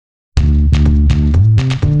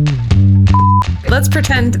Let's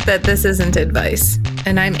pretend that this isn't advice.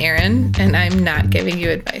 And I'm Erin, and I'm not giving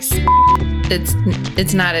you advice.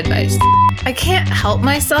 It's not advice. I can't help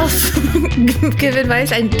myself give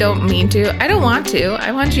advice. I don't mean to. I don't want to.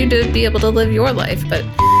 I want you to be able to live your life, but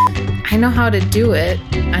I know how to do it.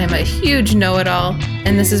 I'm a huge know-it-all,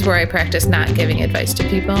 and this is where I practice not giving advice to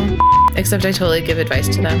people, except I totally give advice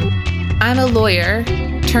to them. I'm a lawyer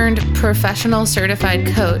turned professional certified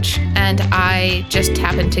coach, and I just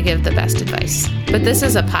happen to give the best advice. But this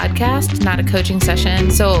is a podcast, not a coaching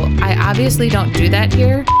session, so I obviously don't do that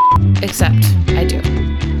here, except I do.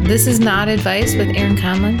 This is not advice with Erin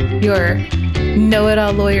Conlon, your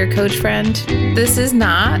know-it-all lawyer coach friend. This is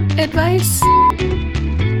not advice.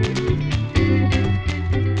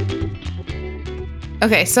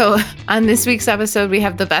 Okay, so on this week's episode, we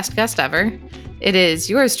have the best guest ever. It is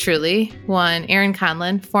yours truly, one Erin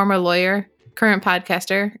Conlon, former lawyer, current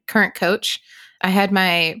podcaster, current coach. I had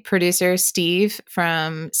my producer, Steve,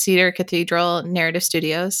 from Cedar Cathedral Narrative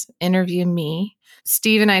Studios, interview me.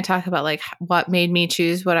 Steve and I talk about like what made me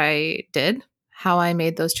choose what I did, how I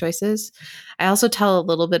made those choices. I also tell a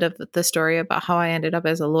little bit of the story about how I ended up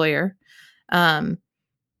as a lawyer. And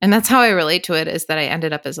that's how I relate to it, is that I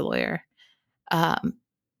ended up as a lawyer. And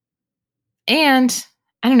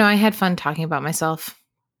I don't know, I had fun talking about myself.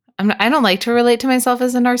 I don't like to relate to myself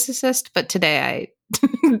as a narcissist, but today I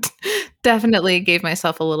definitely gave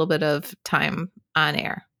myself a little bit of time on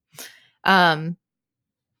air.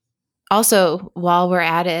 Also, while we're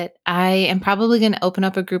at it, I am probably going to open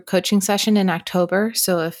up a group coaching session in October.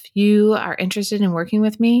 So if you are interested in working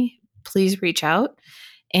with me, please reach out.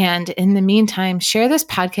 And in the meantime, share this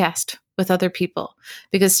podcast with other people,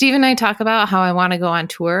 because Steve and I talk about how I want to go on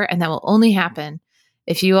tour, and that will only happen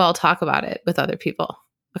if you all talk about it with other people.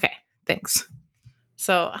 Okay, thanks.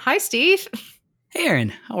 So, hi, Steve. Hey,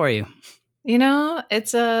 Erin. How are you? You know,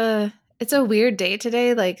 it's a weird day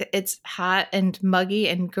today. Like, it's hot and muggy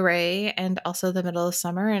and gray, and also the middle of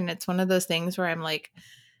summer. And it's one of those things where I'm like,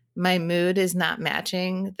 my mood is not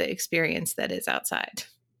matching the experience that is outside.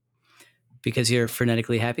 Because you're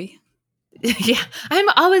frenetically happy? Yeah, I'm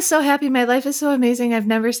always so happy. My life is so amazing. I've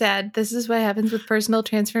never sad. This is what happens with personal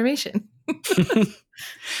transformation.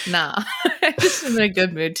 Nah, I just am in a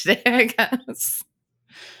good mood today, I guess.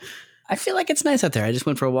 I feel like it's nice out there. I just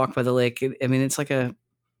went for a walk by the lake. I mean, it's like a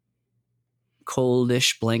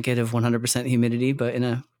coldish blanket of 100% humidity, but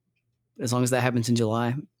as long as that happens in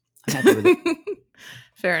July, I'm happy with it.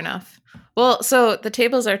 Fair enough. Well, so the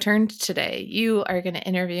tables are turned today. You are going to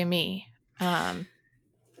interview me.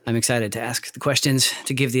 I'm excited to ask the questions,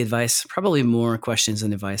 to give the advice. Probably more questions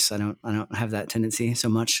than advice. I don't have that tendency so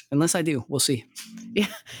much, unless I do. We'll see. Yeah.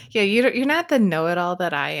 You're not the know-it-all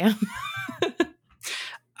that I am.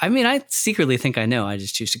 I mean, I secretly think I know. I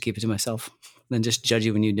just choose to keep it to myself, then just judge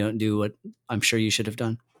you when you don't do what I'm sure you should have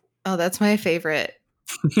done. Oh, that's my favorite.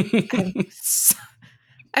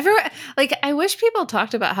 I wish people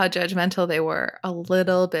talked about how judgmental they were a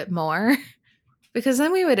little bit more, because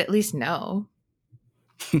then we would at least know.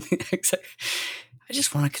 Exactly. I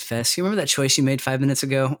just want to confess. You remember that choice you made 5 minutes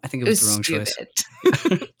ago? I think it was the wrong choice.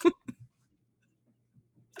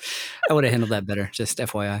 I would have handled that better. Just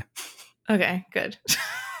FYI. Okay, good.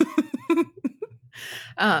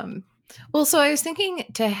 Well, so I was thinking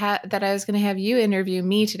that I was going to have you interview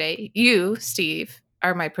me today. You, Steve,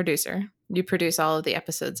 are my producer. You produce all of the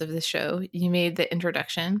episodes of the show. You made the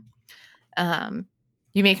introduction. You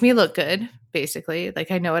make me look good, basically.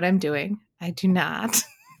 Like I know what I'm doing. I do not.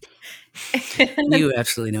 You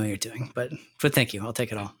absolutely know what you're doing, but thank you. I'll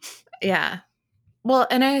take it all. Yeah. Well,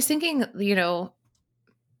 and I was thinking,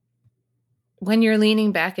 when you're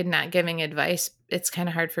leaning back and not giving advice, it's kind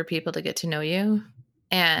of hard for people to get to know you.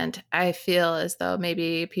 And I feel as though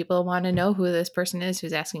maybe people want to know who this person is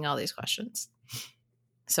who's asking all these questions.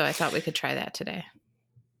 So I thought we could try that today.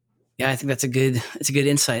 Yeah, I think it's a good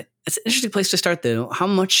insight. It's an interesting place to start, though. How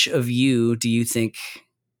much of you do you think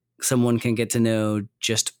someone can get to know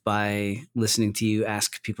just by listening to you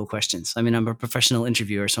ask people questions? I mean, I'm a professional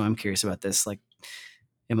interviewer, so I'm curious about this. Like,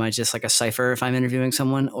 am I just like a cipher if I'm interviewing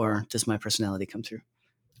someone, or does my personality come through?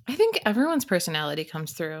 I think everyone's personality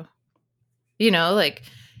comes through. Like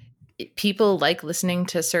people like listening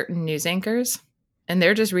to certain news anchors, and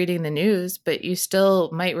they're just reading the news, but you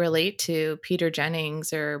still might relate to Peter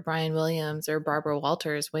Jennings or Brian Williams or Barbara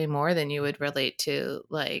Walters way more than you would relate to,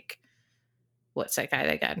 like, what's that guy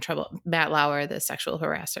that got in trouble? Matt Lauer, the sexual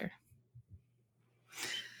harasser.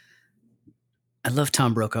 I love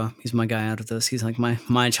Tom Brokaw. He's my guy out of those. He's like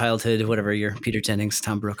my childhood, whatever year. Peter Jennings,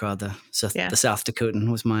 Tom Brokaw, the South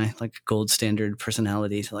Dakotan was my like gold standard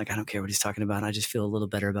personality. So like, I don't care what he's talking about. I just feel a little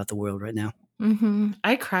better about the world right now. Mm-hmm.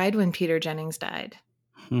 I cried when Peter Jennings died.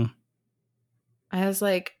 I was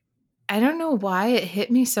like, I don't know why it hit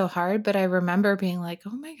me so hard, but I remember being like,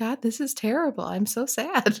 oh my God, this is terrible. I'm so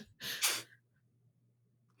sad.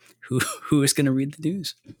 Who is going to read the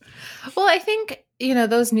news? Well, I think,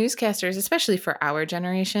 those newscasters, especially for our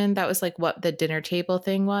generation, that was like what the dinner table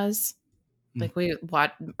thing was. Like we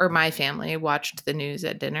watched, or my family watched the news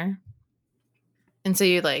at dinner. And so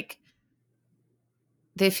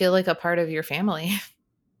they feel like a part of your family.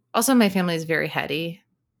 Also, my family is very heady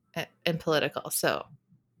and political. So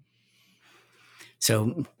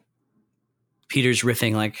Peter's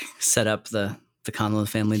riffing like set up the Conlon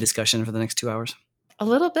family discussion for the next 2 hours. A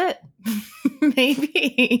little bit,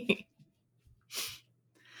 maybe.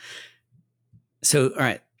 So, all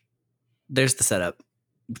right, there's the setup.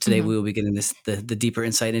 Today we will be getting the deeper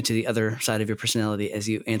insight into the other side of your personality as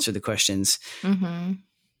you answer the questions. Mm-hmm.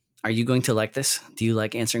 Are you going to like this? Do you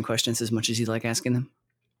like answering questions as much as you like asking them?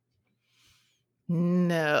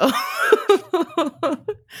 No.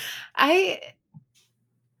 I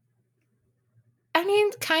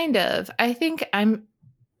mean, kind of. I think I'm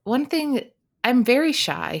very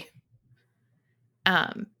shy.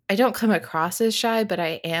 I don't come across as shy, but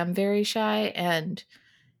I am very shy. And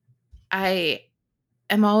I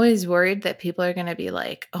am always worried that people are going to be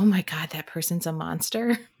like, oh my God, that person's a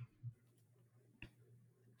monster.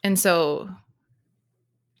 And so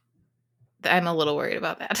I'm a little worried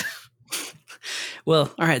about that.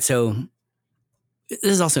 Well, all right. So this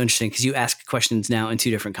is also interesting because you ask questions now in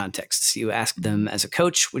two different contexts. You ask them as a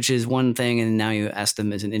coach, which is one thing, and now you ask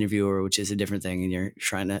them as an interviewer, which is a different thing. And you're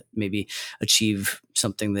trying to maybe achieve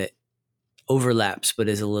something that overlaps, but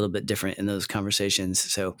is a little bit different in those conversations.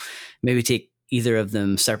 So maybe take either of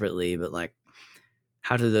them separately, but like,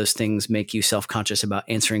 how do those things make you self-conscious about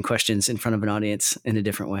answering questions in front of an audience in a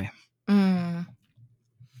different way?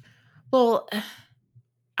 Well,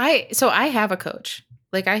 I have a coach.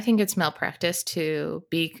 Like, I think it's malpractice to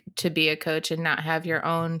be a coach and not have your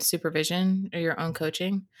own supervision or your own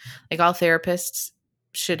coaching. Like, all therapists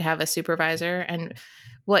should have a supervisor, and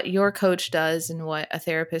what your coach does and what a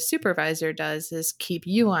therapist supervisor does is keep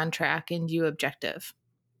you on track and you objective.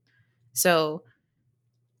 So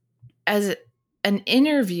as an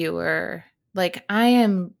interviewer, like, I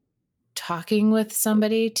am talking with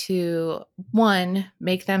somebody to, one,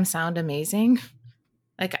 make them sound amazing.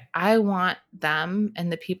 Like, I want them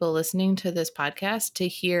and the people listening to this podcast to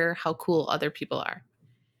hear how cool other people are.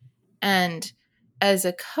 And as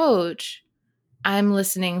a coach, I'm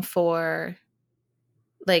listening for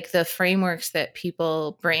like the frameworks that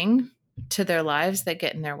people bring to their lives that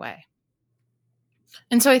get in their way.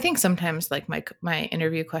 And so I think sometimes like my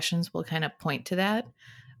interview questions will kind of point to that,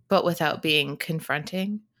 but without being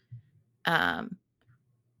confronting. And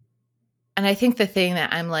I think the thing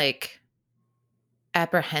that I'm like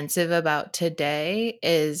apprehensive about today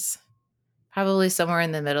is probably somewhere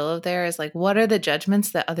in the middle of there, is like, what are the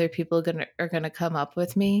judgments that other people are gonna come up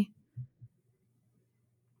with me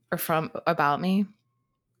or about me?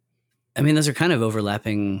 I mean, those are kind of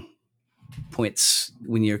overlapping points.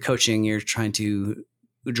 When you're coaching, you're trying to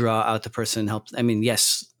draw out the person, help. I mean,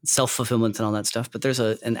 yes, self-fulfillment and all that stuff, but there's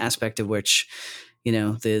an aspect of which,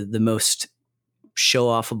 the most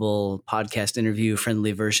show-offable podcast interview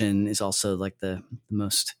friendly version is also like the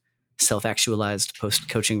most self-actualized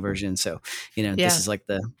post-coaching version. So, This is like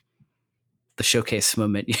the showcase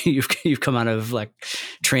moment. You've come out of like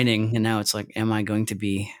training, and now it's like, am I going to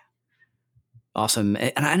be awesome?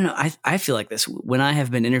 And I don't know, I feel like this when I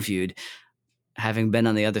have been interviewed, having been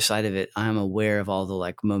on the other side of it, I'm aware of all the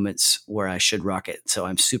like moments where I should rock it. So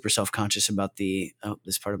I'm super self-conscious about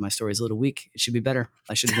this part of my story is a little weak. It should be better.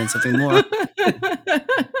 I should have done something more.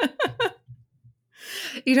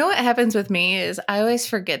 You know what happens with me is I always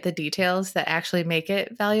forget the details that actually make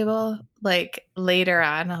it valuable. Like later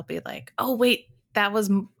on, I'll be like, oh wait, that was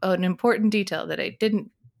an important detail that I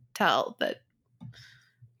didn't tell. But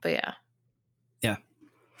yeah. Yeah.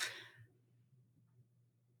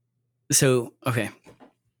 So, okay,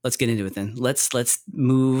 let's get into it then. Let's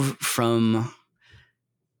move from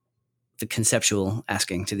the conceptual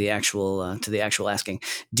asking to the actual asking.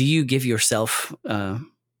 Do you give yourself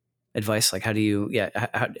advice? Like, how do you?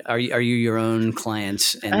 Are you your own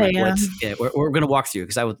client? And like, we're going to walk through,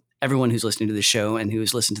 because everyone who's listening to the show and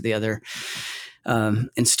who's listened to the other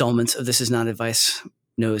installments of This Is Not Advice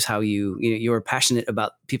knows how you're passionate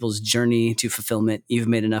about people's journey to fulfillment. You've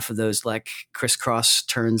made enough of those like crisscross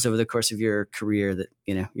turns over the course of your career that,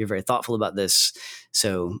 you're very thoughtful about this.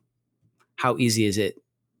 So how easy is it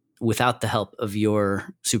without the help of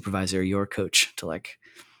your supervisor, your coach, to like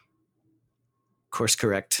course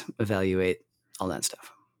correct, evaluate, all that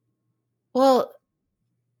stuff? Well,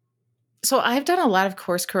 so I've done a lot of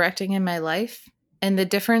course correcting in my life. And the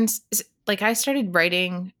difference is, like, I started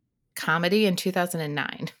writing comedy in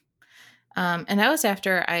 2009. And that was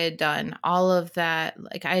after I had done all of that.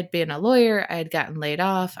 Like, I had been a lawyer, I had gotten laid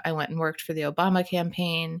off, I went and worked for the Obama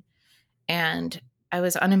campaign, and I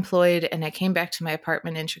was unemployed. And I came back to my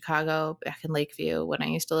apartment in Chicago, back in Lakeview, when I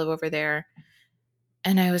used to live over there.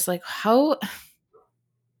 And I was like, how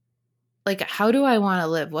do I want to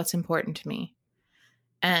live? What's important to me?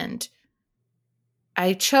 And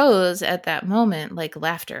I chose at that moment, like,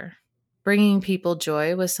 laughter. Bringing people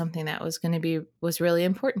joy was something that was really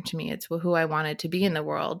important to me. It's who I wanted to be in the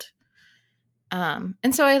world. And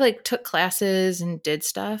so I like took classes and did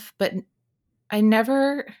stuff, but I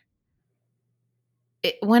never,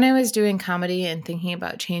 when I was doing comedy and thinking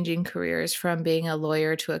about changing careers from being a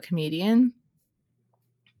lawyer to a comedian,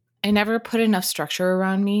 I never put enough structure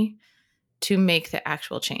around me to make the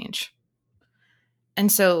actual change.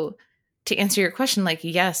 And so to answer your question, like,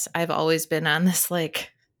 yes, I've always been on this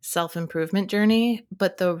like self-improvement journey,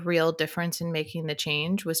 but the real difference in making the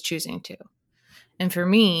change was choosing to. And for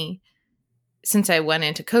me, since I went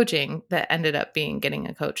into coaching, that ended up being getting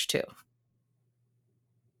a coach too.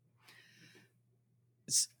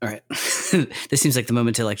 All right. This seems like the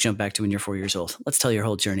moment to like jump back to when you're 4 years old. Let's tell your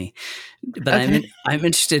whole journey. But okay. I'm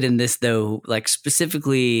interested in this though, like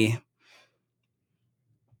specifically,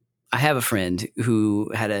 I have a friend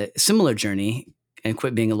who had a similar journey and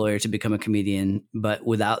quit being a lawyer to become a comedian, but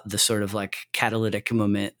without the sort of like catalytic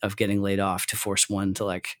moment of getting laid off to force one to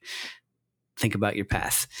like think about your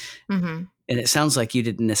path. Mm-hmm. And it sounds like you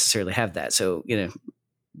didn't necessarily have that. So,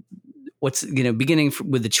 what's, beginning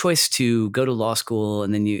with the choice to go to law school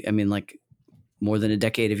and then like more than a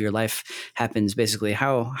decade of your life happens basically.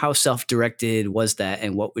 How self-directed was that?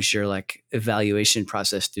 And what was your like evaluation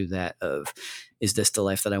process through that of, is this the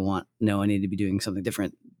life that I want? No, I need to be doing something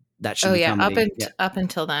different. That should be comedy. Up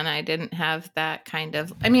until then, I didn't have that kind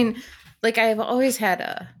of, I mean, like I've always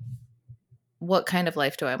had what kind of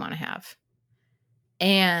life do I want to have?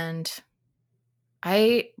 And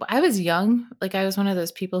I was young. Like I was one of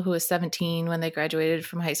those people who was 17 when they graduated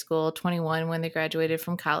from high school, 21 when they graduated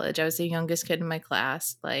from college. I was the youngest kid in my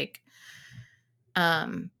class. Like,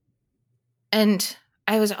 and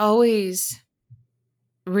I was always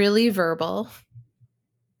really verbal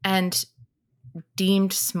and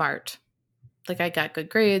deemed smart. Like I got good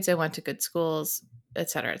grades. I went to good schools, et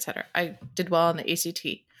cetera, et cetera. I did well on the ACT.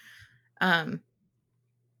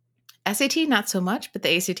 SAT, not so much, but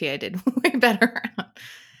the ACT I did way better.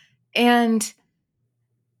 And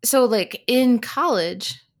so like in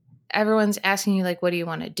college, everyone's asking you like, what do you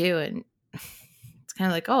want to do? And it's kind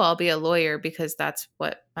of like, oh, I'll be a lawyer because that's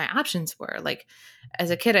what my options were. Like as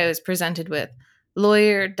a kid, I was presented with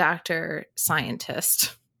lawyer, doctor,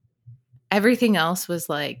 scientist. Everything else was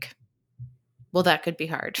like, well, that could be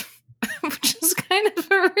hard, which is kind of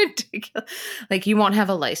ridiculous. Like you won't have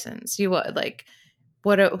a license. You would like,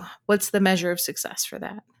 what's the measure of success for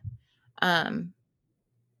that? And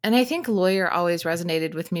I think lawyer always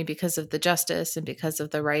resonated with me because of the justice and because of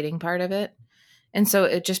the writing part of it. And so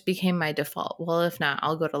it just became my default. Well, if not,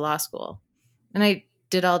 I'll go to law school. And I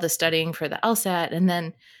did all the studying for the LSAT. And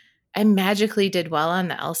then I magically did well on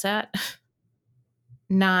the LSAT.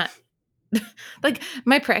 Not like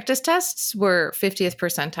my practice tests were 50th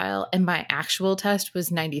percentile and my actual test was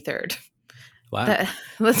 93rd. Wow.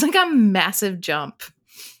 That's like a massive jump.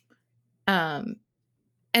 And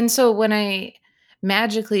so when I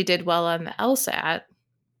magically did well on the LSAT,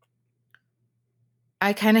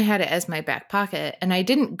 I kind of had it as my back pocket, and I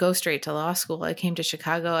didn't go straight to law school. I came to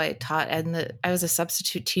Chicago. I taught, and I was a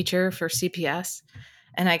substitute teacher for CPS,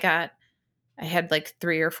 and I had like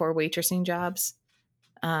 3 or 4 waitressing jobs.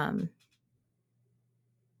 And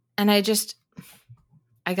I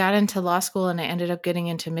got into law school and I ended up getting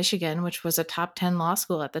into Michigan, which was a top 10 law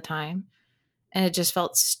school at the time. And it just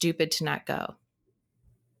felt stupid to not go.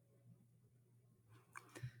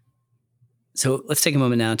 So let's take a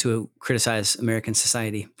moment now to criticize American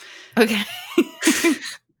society. Okay.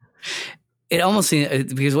 It almost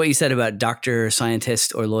seems, because what you said about doctor,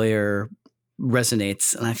 scientist, or lawyer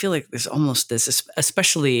resonates. And I feel like there's almost this,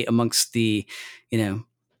 especially amongst the,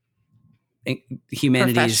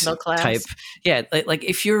 humanities type. Yeah. Like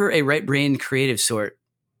if you're a right brain creative sort,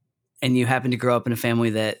 and you happen to grow up in a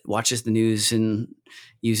family that watches the news and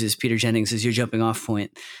uses Peter Jennings as your jumping off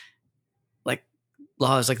point, like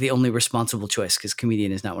law is like the only responsible choice because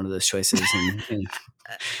comedian is not one of those choices. And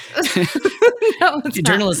No, it's not.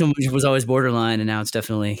 journalism was always borderline, and now it's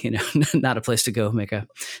definitely, not a place to go make a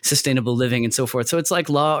sustainable living and so forth. So it's like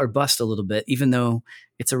law or bust a little bit, even though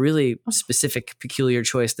it's a really specific, peculiar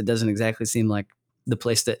choice that doesn't exactly seem like the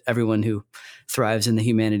place that everyone who thrives in the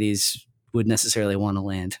humanities would necessarily want to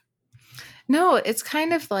land. No, it's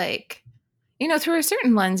kind of like, through a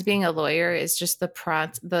certain lens, being a lawyer is just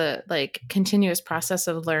the like continuous process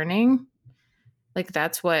of learning. Like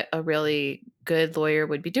that's what a really good lawyer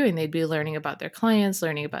would be doing. They'd be learning about their clients,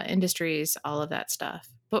 learning about industries, all of that stuff.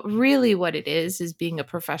 But really what it is being a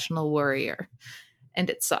professional worrier, and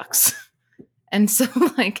it sucks. And so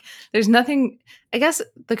like there's nothing, I guess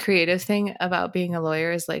the creative thing about being a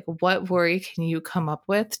lawyer is like, what worry can you come up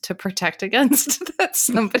with to protect against that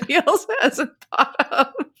somebody else hasn't thought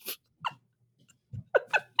of?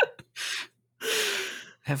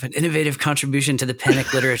 Have an innovative contribution to the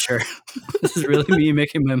panic literature. This is really me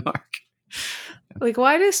making my mark. Like,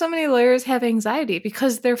 why do so many lawyers have anxiety?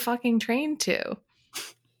 Because they're fucking trained to.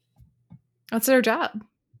 That's their job.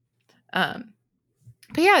 But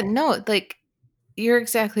yeah, no, like, you're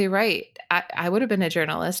exactly right. I would have been a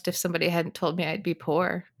journalist if somebody hadn't told me I'd be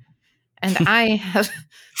poor. And I have...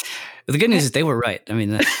 The good news is they were right. I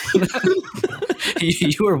mean,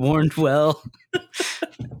 you were warned well.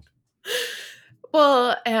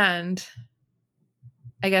 Well, and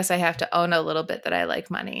I guess I have to own a little bit that I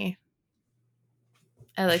like money.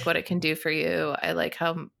 I like what it can do for you. I like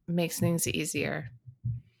how it makes things easier.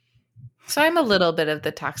 So I'm a little bit of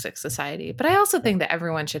the toxic society, but I also think that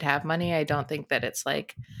everyone should have money. I don't think that it's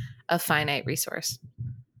like a finite resource.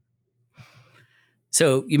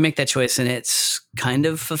 So you make that choice and it's kind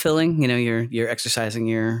of fulfilling. You're exercising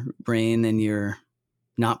your brain and you're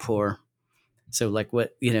not poor. So like were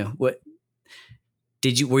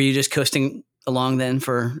you just coasting along then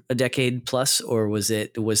for a decade plus, or was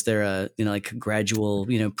there a, like gradual,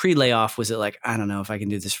 pre-layoff? Was it like, I don't know if I can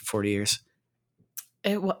do this for 40 years?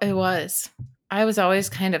 It was. I was always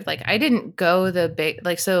kind of like, I didn't go the big,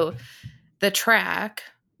 like, so the track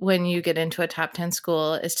when you get into a top 10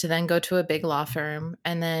 school is to then go to a big law firm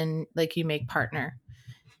and then like you make partner.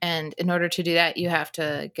 And in order to do that, you have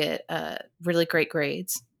to get really great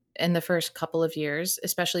grades in the first couple of years,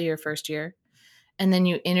 especially your first year. And then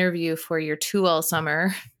you interview for your 2L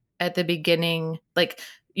summer at the beginning, like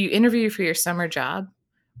you interview for your summer job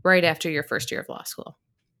right after your first year of law school.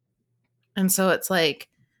 And so it's like,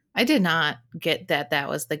 I did not get that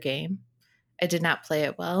was the game. I did not play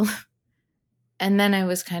it well. And then I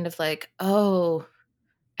was kind of like, oh,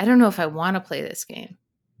 I don't know if I want to play this game.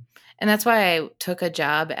 And that's why I took a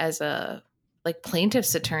job as a like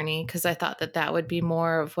plaintiff's attorney, because I thought that would be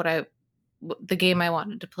more of the game I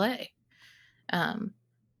wanted to play. And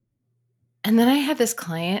then I had this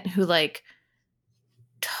client who like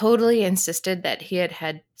totally insisted that he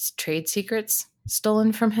had trade secrets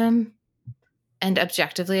stolen from him. And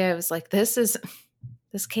objectively, I was like, this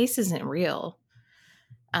case isn't real.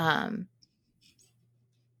 And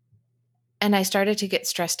I started to get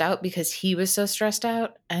stressed out because he was so stressed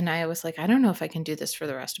out. And I was like, I don't know if I can do this for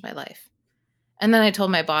the rest of my life. And then I told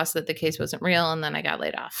my boss that the case wasn't real, and then I got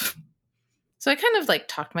laid off. So I kind of like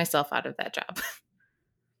talked myself out of that job.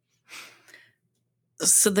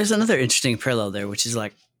 So there's another interesting parallel there, which is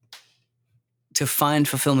like to find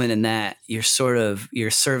fulfillment in that, you're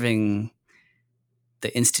serving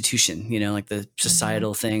the institution, like the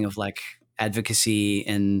societal thing of like advocacy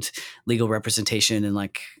and legal representation, and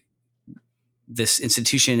like this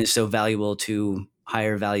institution is so valuable to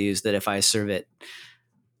higher values that if I serve it,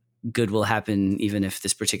 good will happen, even if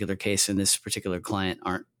this particular case and this particular client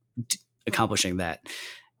aren't accomplishing that.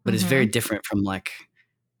 But it's very different from like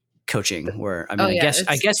coaching, where I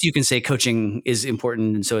guess you can say coaching is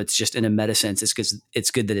important, and so it's just in a meta sense,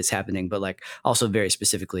 it's good that it's happening, but like also very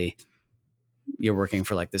specifically, you're working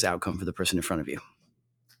for like this outcome for the person in front of you.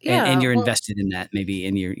 Yeah, and you're invested in that maybe,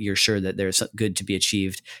 and you're sure that there's good to be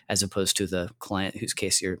achieved, as opposed to the client whose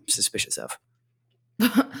case you're suspicious of.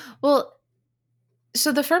 Well,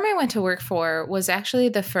 so the firm I went to work for was actually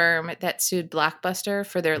the firm that sued Blockbuster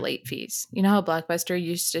for their late fees. You know how Blockbuster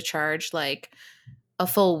used to charge like a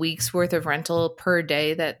full week's worth of rental per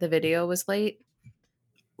day that the video was late?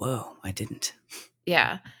 Whoa, I didn't.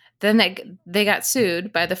 Yeah. Then they got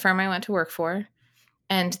sued by the firm I went to work for.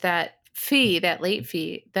 And that late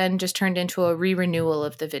fee, then just turned into a re-renewal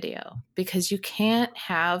of the video, because you can't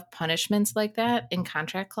have punishments like that in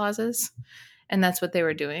contract clauses. And that's what they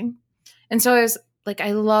were doing. And so I was like,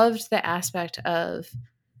 I loved the aspect of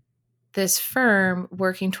this firm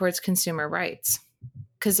working towards consumer rights.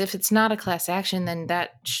 Because if it's not a class action, then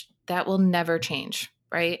that will never change,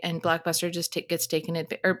 right? And Blockbuster just gets taken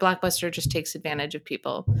or Blockbuster just takes advantage of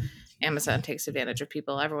people. Amazon takes advantage of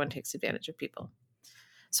people. Everyone takes advantage of people.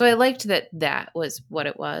 So I liked that was what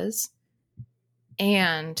it was.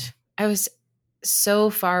 And I was so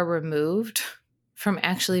far removed from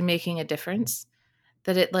actually making a difference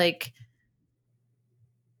that it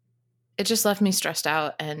just left me stressed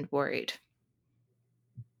out and worried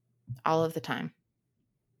all of the time.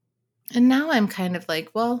 And now I'm kind of like,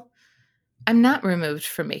 well, I'm not removed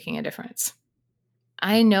from making a difference.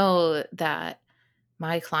 I know that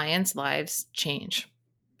my clients' lives change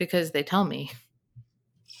because they tell me.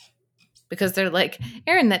 Because they're like,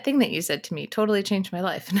 Erin, that thing that you said to me totally changed my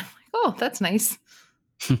life. And I'm like, oh, that's nice.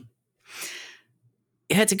 Yeah,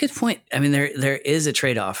 it's a good point. I mean, there is a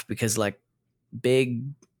trade-off because like big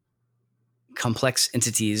complex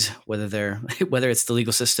entities, whether it's the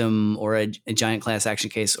legal system or a giant class action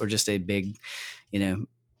case or just a big,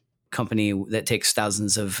 company that takes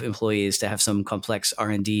thousands of employees to have some complex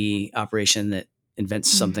R&D operation that invents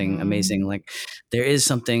something amazing. Like there is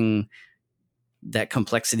something that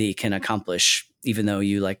complexity can accomplish, even though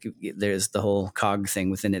there's the whole cog thing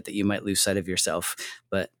within it that you might lose sight of yourself.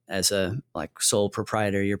 But as a sole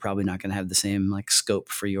proprietor, you're probably not going to have the same scope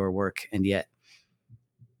for your work. And yet,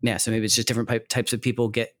 yeah, so maybe it's just different types of people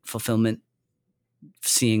get fulfillment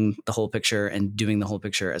seeing the whole picture and doing the whole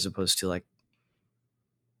picture as opposed to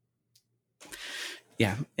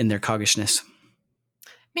in their coggishness.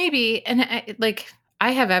 Maybe. And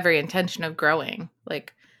I have every intention of growing.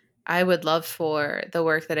 I would love for the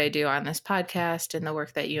work that I do on this podcast and the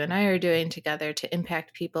work that you and I are doing together to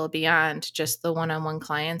impact people beyond just the one-on-one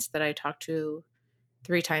clients that I talk to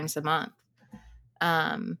 3 times a month.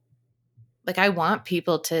 I want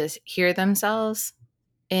people to hear themselves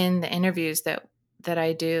in the interviews that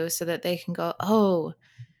I do so that they can go, oh,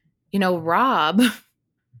 Rob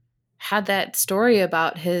had that story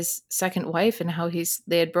about his second wife and how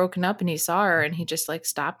they had broken up and he saw her and he just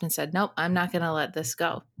stopped and said, nope, I'm not going to let this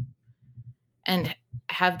go. And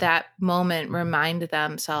have that moment remind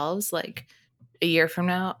themselves a year from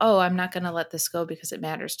now, oh, I'm not going to let this go because it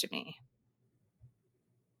matters to me.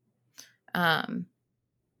 And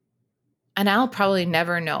I'll probably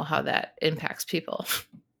never know how that impacts people.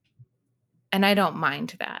 And I don't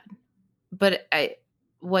mind that. But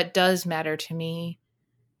what does matter to me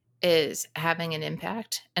is having an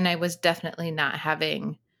impact. And I was definitely not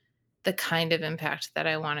having the kind of impact that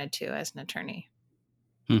I wanted to as an attorney.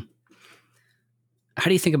 How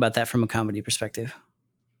do you think about that from a comedy perspective?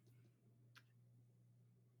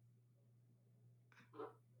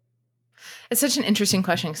 It's such an interesting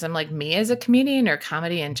question because I'm me as a comedian or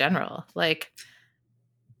comedy in general? Well,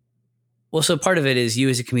 so part of it is you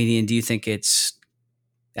as a comedian, do you think it's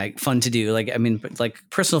fun to do?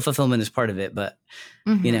 Personal fulfillment is part of it, but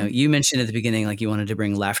you mentioned at the beginning, you wanted to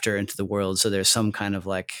bring laughter into the world. So there's some kind of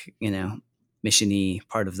mission-y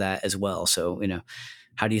part of that as well. So,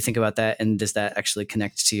 how do you think about that? And does that actually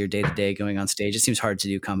connect to your day-to-day going on stage? It seems hard to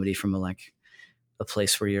do comedy from a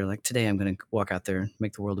place where you're today I'm going to walk out there and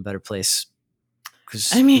make the world a better place.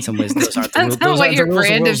 Because in some ways, those aren't depends on what your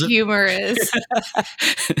brand of humor is.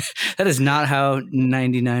 That is not how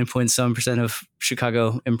 99.7% of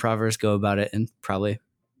Chicago improvers go about it, and probably.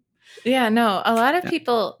 Yeah, no. A lot of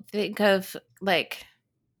people think of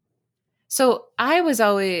so I was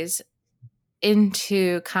always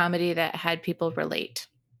into comedy that had people relate.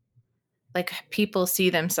 People see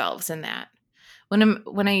themselves in that.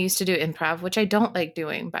 When I used to do improv, which I don't like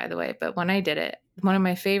doing, by the way, but when I did it, one of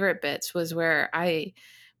my favorite bits was where I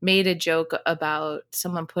made a joke about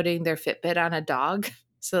someone putting their Fitbit on a dog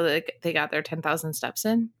so that they got their 10,000 steps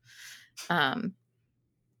in. And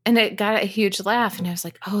it got a huge laugh. And I was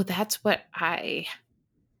like, oh, that's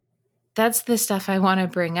the stuff I want to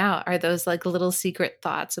bring out, are those little secret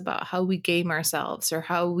thoughts about how we game ourselves or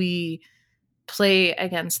how we play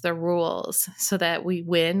against the rules so that we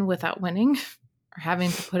win without winning or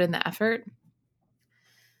having to put in the effort.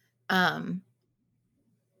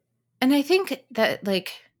 And I think that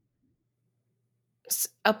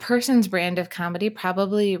a person's brand of comedy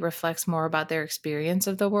probably reflects more about their experience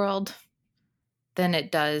of the world than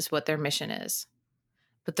it does what their mission is.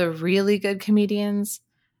 But the really good comedians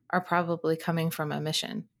are probably coming from a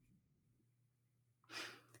mission.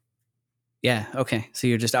 Yeah. Okay. So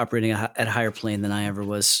you're just operating at a higher plane than I ever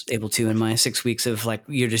was able to in my 6 weeks of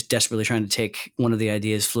you're just desperately trying to take one of the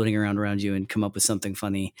ideas floating around you and come up with something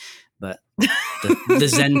funny. But the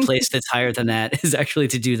Zen place that's higher than that is actually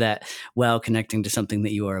to do that while connecting to something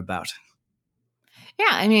that you are about. Yeah.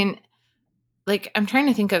 I mean, like, I'm trying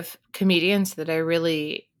to think of comedians that I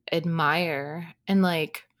really admire, and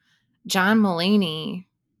like John Mulaney,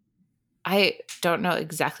 I don't know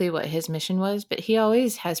exactly what his mission was, but he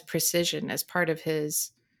always has precision as part of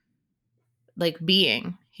his like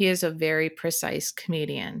being. He is a very precise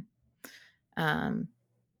comedian. Um,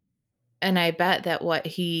 and I bet that what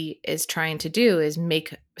he is trying to do is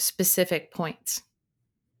make specific points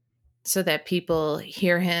so that people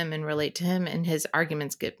hear him and relate to him and his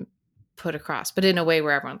arguments get put across, but in a way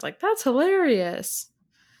where everyone's like, that's hilarious.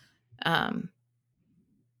 Um,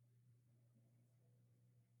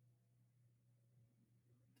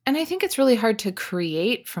 and I think it's really hard to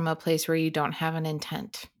create from a place where you don't have an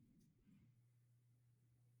intent,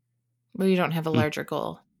 where you don't have a larger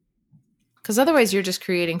goal. Because otherwise you're just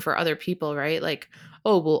creating for other people, right? Like,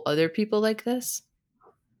 oh, will other people like this?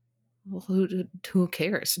 Well, who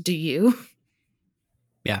cares? Do you?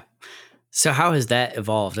 Yeah. So how has that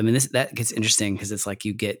evolved? I mean, that gets interesting because it's like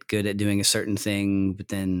you get good at doing a certain thing, but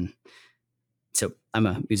then, so I'm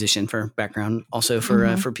a musician for background, also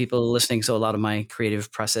for people listening. So a lot of my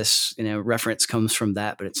creative process, reference comes from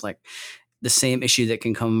that, but it's like the same issue that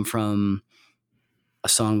can come from a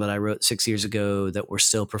song that I wrote 6 years ago that we're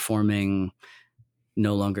still performing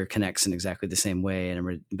no longer connects in exactly the same way.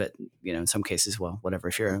 But in some cases, well, whatever,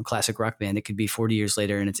 if you're a classic rock band, it could be 40 years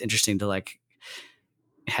later. And it's interesting to like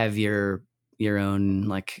have your own,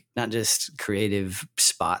 like, not just creative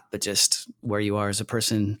spot, but just where you are as a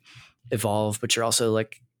person evolve, but you're also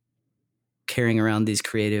like carrying around these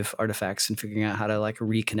creative artifacts and figuring out how to like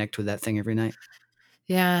reconnect with that thing every night.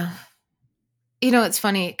 Yeah. It's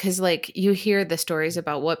funny because like you hear the stories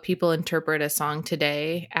about what people interpret a song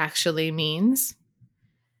today actually means.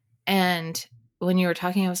 And when you were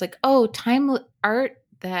talking, I was like, oh, art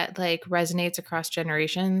that like resonates across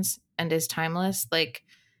generations and is timeless. Like,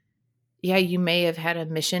 yeah, you may have had a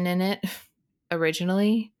mission in it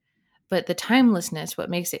originally, but the timelessness, what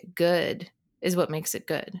makes it good is what makes it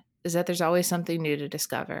good, is that there's always something new to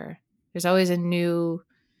discover. There's always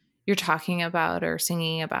you're talking about or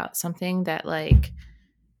singing about something that like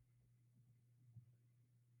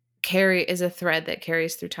is a thread that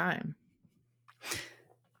carries through time.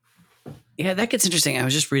 Yeah, that gets interesting. I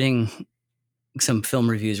was just reading some film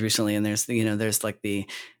reviews recently, and there's like the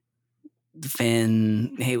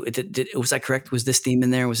fan, hey, was that correct? Was this theme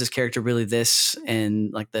in there? Was this character really this?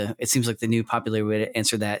 And like it seems like the new popular way to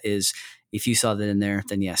answer that is, if you saw that in there,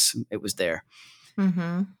 then yes, it was there.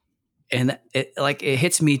 Mm-hmm. And it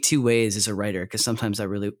hits me two ways as a writer, because sometimes that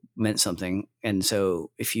really meant something. And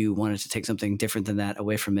so if you wanted to take something different than that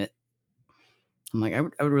away from it, I'm like, I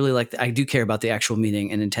would really like I do care about the actual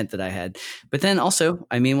meaning and intent that I had. But then also,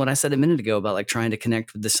 I mean, what I said a minute ago about like trying to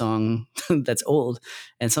connect with the song that's old.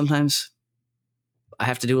 And sometimes I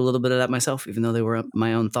have to do a little bit of that myself, even though they were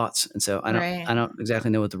my own thoughts. And so I don't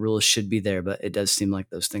exactly know what the rules should be there, but it does seem like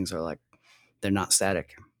those things are like, they're not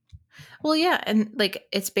static. Well, yeah. And like,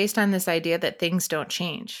 it's based on this idea that things don't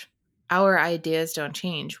change. Our ideas don't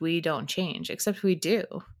change. We don't change, except we do.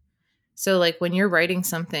 So like when you're writing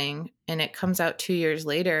something and it comes out 2 years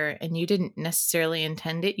later and you didn't necessarily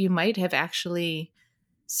intend it, you might have actually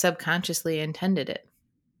subconsciously intended it.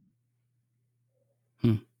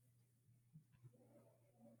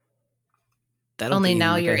 Only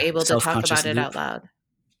now you're able to talk about it out loud.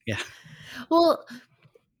 Yeah. Well,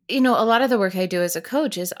 a lot of the work I do as a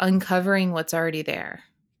coach is uncovering what's already there.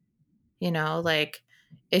 Like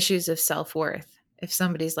issues of self-worth. If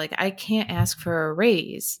somebody's like, I can't ask for a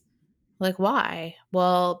raise. Like, why?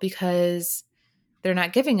 Well, because they're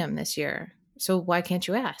not giving them this year. So why can't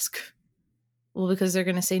you ask? Well, because they're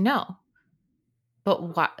going to say no.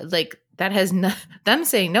 But why? Like that them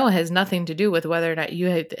saying no has nothing to do with whether or not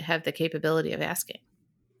you have the capability of asking.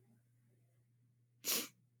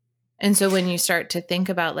 And so when you start to think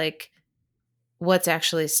about like what's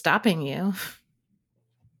actually stopping you,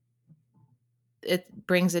 it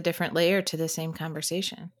brings a different layer to the same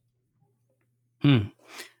conversation.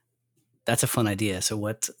 That's a fun idea.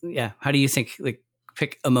 So how do you think, like,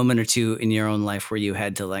 pick a moment or two in your own life where you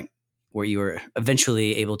had to where you were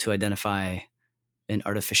eventually able to identify an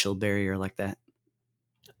artificial barrier like that?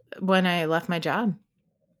 When I left my job.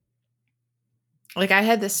 Like I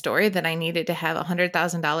had this story that I needed to have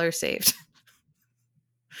 $100,000 saved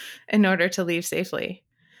in order to leave safely.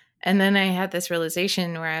 And then I had this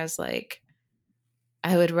realization where I was like,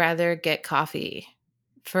 I would rather get coffee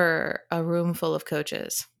for a room full of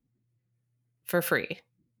coaches for free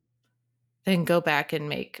than go back and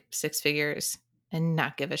make 6 figures and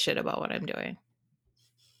not give a shit about what I'm doing.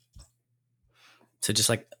 So just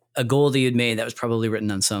like a goal that you'd made that was probably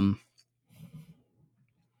written on some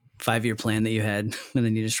 5-year plan that you had, and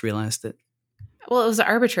then you just realized it. Well, it was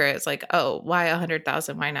arbitrary. It's like, oh, why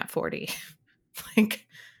 100,000? Why not 40? Like,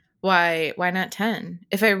 why not 10?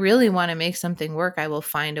 If I really want to make something work, I will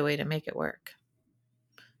find a way to make it work.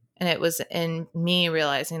 And it was in me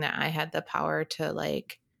realizing that I had the power to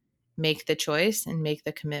like make the choice and make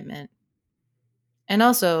the commitment. And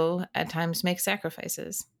also at times make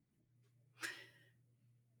sacrifices.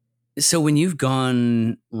 So when you've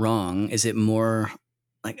gone wrong, is it more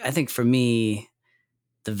like, I think for me,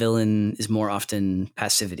 the villain is more often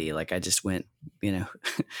passivity. Like I just went,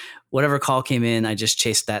 whatever call came in, I just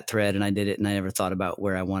chased that thread and I did it. And I never thought about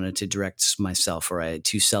where I wanted to direct myself, or I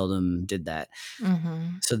too seldom did that.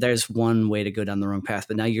 Mm-hmm. So there's one way to go down the wrong path.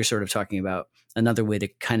 But now you're sort of talking about another way to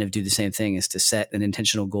kind of do the same thing, is to set an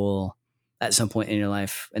intentional goal at some point in your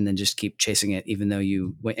life and then just keep chasing it, even though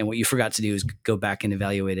and what you forgot to do is go back and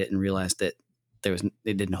evaluate it and realize that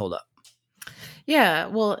it didn't hold up. Yeah.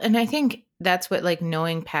 Well, and I think that's what like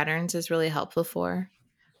knowing patterns is really helpful for.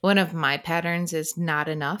 One of my patterns is not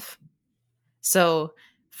enough. So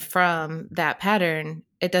from that pattern,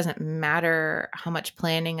 it doesn't matter how much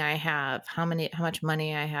planning I have, how much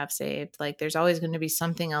money I have saved. Like there's always going to be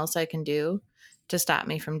something else I can do to stop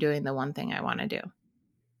me from doing the one thing I want to do.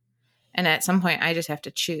 And at some point I just have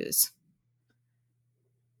to choose.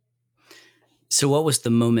 So what was the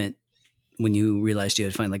moment when you realized you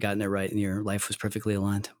had finally gotten it right and your life was perfectly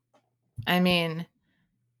aligned? I mean,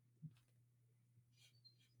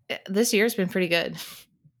 this year's been pretty good.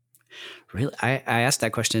 Really? I asked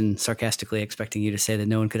that question sarcastically, expecting you to say that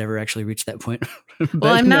no one could ever actually reach that point.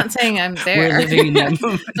 Well, I'm not saying I'm there. We're living in that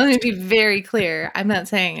moment. Let me be very clear. I'm not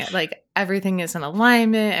saying like everything is in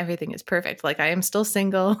alignment, everything is perfect. Like I am still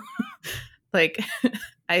single. Like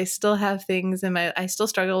I still have things I still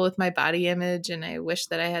struggle with my body image and I wish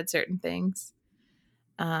that I had certain things.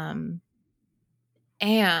 And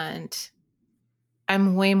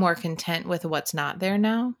I'm way more content with what's not there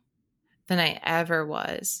now than I ever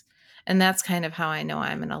was. And that's kind of how I know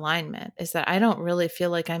I'm in alignment, is that I don't really feel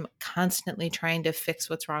like I'm constantly trying to fix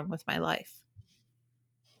what's wrong with my life.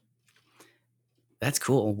 That's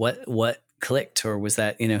cool. What clicked, or was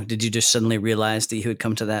that, did you just suddenly realize that you had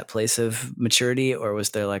come to that place of maturity, or was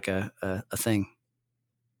there like a thing?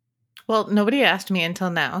 Well, nobody asked me until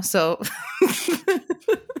now. So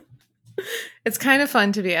it's kind of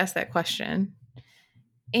fun to be asked that question.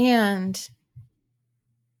 And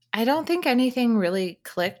I don't think anything really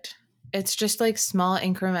clicked. It's just like small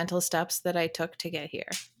incremental steps that I took to get here.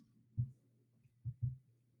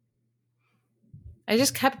 I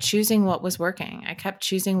just kept choosing what was working. I kept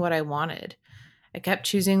choosing what I wanted. I kept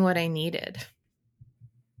choosing what I needed.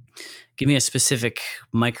 Give me a specific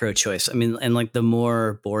micro choice. I mean, and like the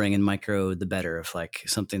more boring and micro, the better, of like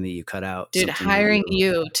something that you cut out. Dude, hiring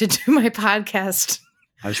you to do my podcast.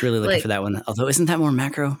 I was really looking for that one. Although, isn't that more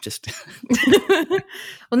macro? Just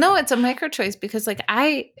well, no, it's a micro choice because like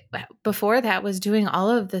before that was doing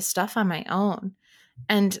all of this stuff on my own,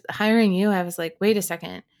 and hiring you, I was like, wait a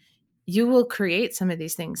second, you will create some of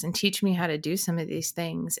these things and teach me how to do some of these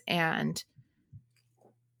things. And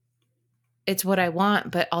it's what I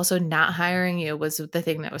want, but also not hiring you was the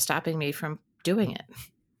thing that was stopping me from doing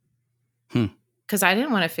it. Because I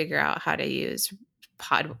didn't want to figure out how to use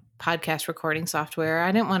podcast recording software.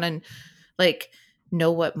 I didn't want to like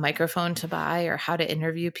know what microphone to buy or how to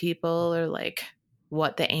interview people or like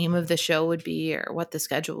what the aim of the show would be or what the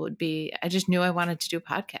schedule would be. I just knew I wanted to do a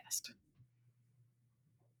podcast.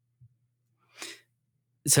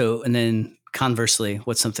 So, and then conversely,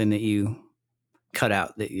 what's something that you cut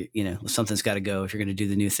out that something's got to go? If you're going to do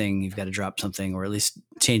the new thing, you've got to drop something, or at least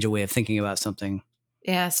change a way of thinking about something.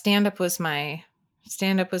 Yeah. Stand up was my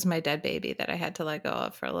dead baby that I had to let go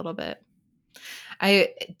of for a little bit.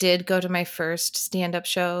 I did go to my first stand-up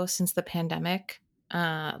show since the pandemic,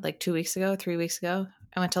 like 3 weeks ago.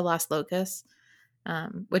 I went to Las Locas,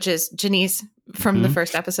 which is Janice from the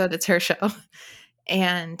first episode. It's her show.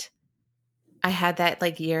 And I had that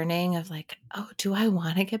like yearning of like, oh, do I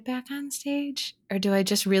want to get back on stage? Or do I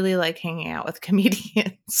just really like hanging out with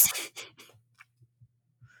comedians?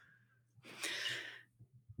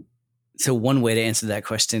 So one way to answer that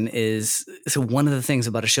question is, so one of the things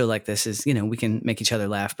about a show like this is, we can make each other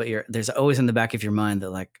laugh, but there's always in the back of your mind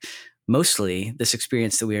that like mostly this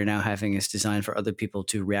experience that we are now having is designed for other people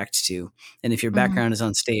to react to. And if your background is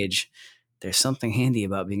on stage, there's something handy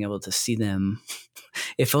about being able to see them,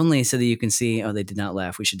 if only so that you can see, oh, they did not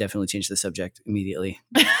laugh. We should definitely change the subject immediately.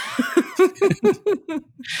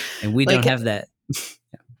 And we don't have that.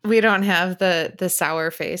 We don't have the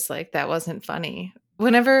sour face. Like that wasn't funny.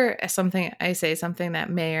 Whenever I say something that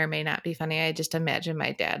may or may not be funny, I just imagine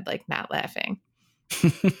my dad like not laughing.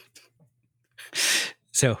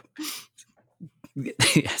 So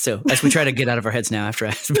So as we try to get out of our heads now after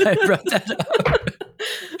I brought that up.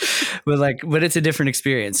 But it's a different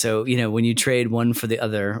experience. So, when you trade one for the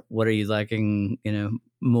other, what are you liking,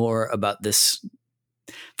 more about this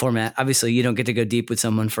format? Obviously you don't get to go deep with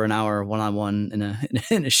someone for an hour one-on-one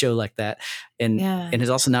in a show like that. And it's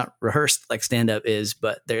also not rehearsed like stand-up is,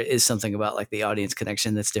 but there is something about like the audience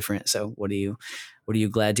connection that's different. So what are you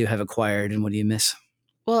glad to have acquired and what do you miss?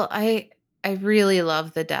 Well, I really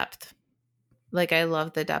love the depth. Like I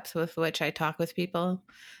love the depth with which I talk with people.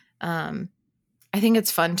 I think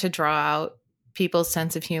it's fun to draw out people's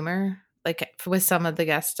sense of humor. Like with some of the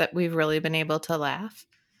guests that we've really been able to laugh.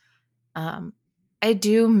 I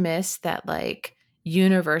do miss that like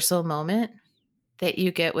universal moment that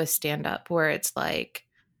you get with stand up where it's like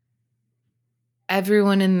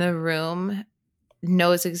everyone in the room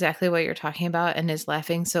knows exactly what you're talking about and is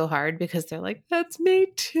laughing so hard because they're like, that's me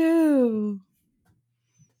too.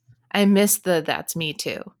 I miss that's me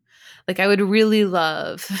too. Like I would really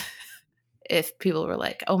love if people were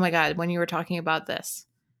like, oh my God, when you were talking about this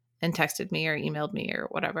and texted me or emailed me or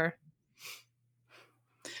whatever.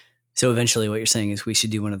 So eventually what you're saying is we should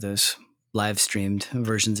do one of those live streamed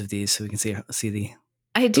versions of these so we can see the.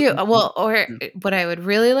 I do. Well, or what I would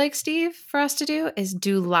really like, Steve, for us to do is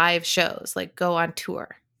do live shows, like go on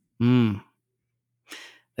tour.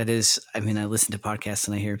 That is, I listen to podcasts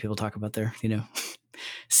and I hear people talk about their,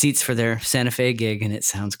 seats for their Santa Fe gig and it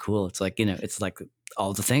sounds cool. It's like, it's like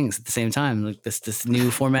all the things at the same time, like this new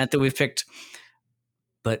format that we've picked,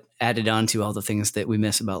 but added on to all the things that we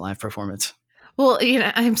miss about live performance. Well,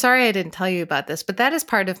 I'm sorry I didn't tell you about this, but that is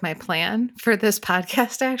part of my plan for this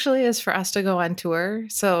podcast actually is for us to go on tour.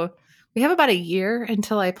 So we have about a year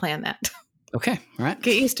until I plan that. Okay. All right.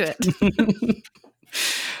 Get used to it.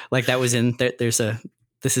 Like that was in there. There's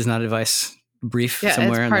this is not advice brief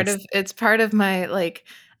somewhere. It's part of my like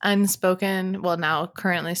unspoken, well now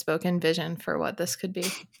currently spoken vision for what this could be.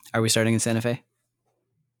 Are we starting in Santa Fe?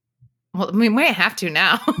 Well, we might have to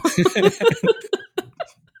now.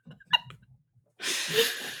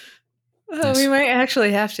 Nice. We might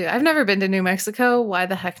actually have to. I've never been to New Mexico. Why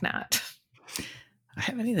the heck not? I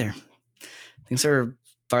haven't either. Things are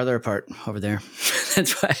farther apart over there.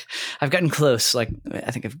 That's why I've gotten close. Like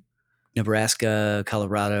I think of Nebraska,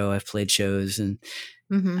 Colorado. I've played shows and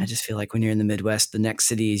I just feel like when you're in the Midwest, the next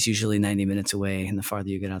city is usually 90 minutes away. And the farther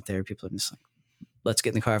you get out there, people are just like, let's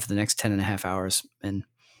get in the car for the next 10 and a half hours. And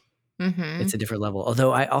it's a different level.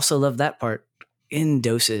 Although I also love that part in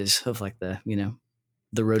doses of like the,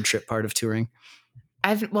 the road trip part of touring.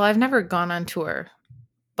 I've never gone on tour,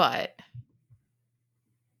 but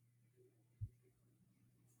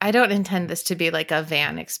I don't intend this to be like a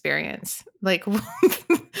van experience. Like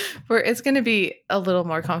where it's going to be a little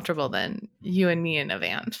more comfortable than you and me in a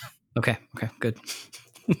van. Okay, good.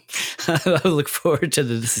 I look forward to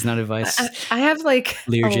this is not advice. I have like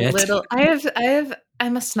Learjet. A little,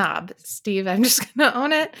 I'm a snob, Steve. I'm just going to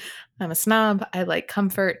own it. I'm a snob. I like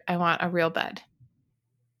comfort. I want a real bed.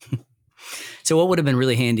 So what would have been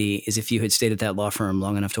really handy is if you had stayed at that law firm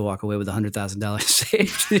long enough to walk away with $100,000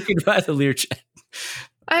 saved. You could buy the Learjet.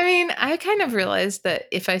 I kind of realized that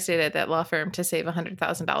if I stayed at that law firm to save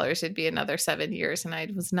 $100,000, it'd be another 7 years, and I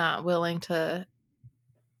was not willing to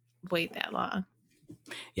wait that long.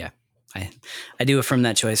 Yeah, I do affirm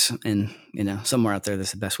that choice, and somewhere out there,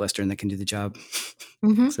 there's a Best Western that can do the job.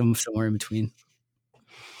 Somewhere in between.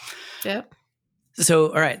 Yep. So,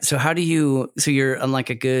 all right. So you're on like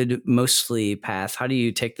a good mostly path. How do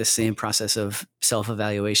you take the same process of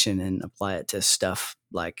self-evaluation and apply it to stuff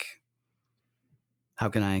like, how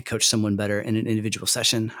can I coach someone better in an individual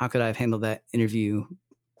session? How could I have handled that interview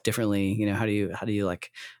differently? How do you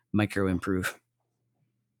like micro improve?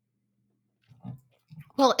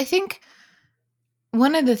 Well, I think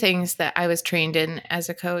one of the things that I was trained in as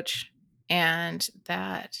a coach and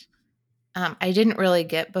that I didn't really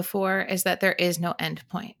get before is that there is no end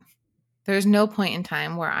point. There's no point in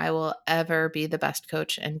time where I will ever be the best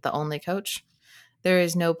coach and the only coach. There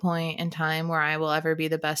is no point in time where I will ever be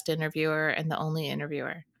the best interviewer and the only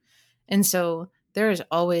interviewer. And so there is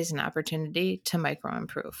always an opportunity to micro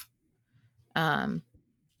improve. But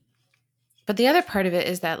the other part of it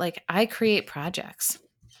is that like I create projects.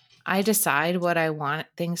 I decide what I want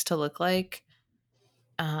things to look like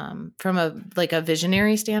from a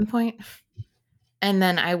visionary standpoint. And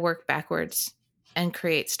then I work backwards and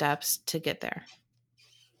create steps to get there.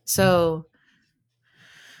 So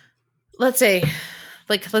let's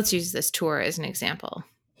use this tour as an example.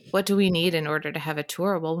 What do we need in order to have a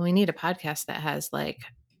tour? Well, we need a podcast that has like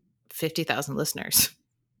 50,000 listeners,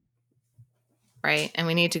 right? And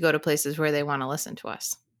we need to go to places where they want to listen to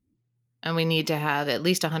us. And we need to have at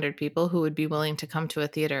least 100 people who would be willing to come to a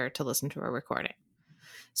theater to listen to a recording.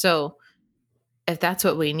 So if that's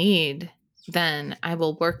what we need, then I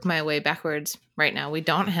will work my way backwards. Right now, we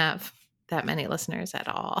don't have that many listeners at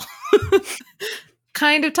all.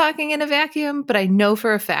 Kind of talking in a vacuum, but I know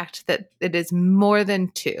for a fact that it is more than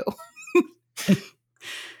 2.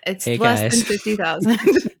 It's Hey, less guys. than 50,000.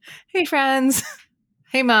 Hey, friends.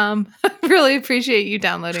 Hey, Mom. I really appreciate you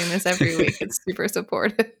downloading this every week. It's super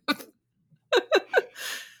supportive.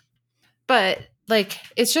 But like,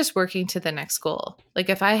 it's just working to the next goal. Like,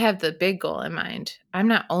 if I have the big goal in mind, I'm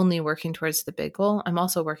not only working towards the big goal, I'm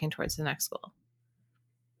also working towards the next goal.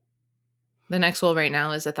 The next goal right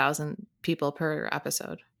now is 1,000 people per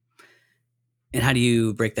episode. And how do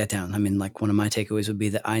you break that down? I mean, like one of my takeaways would be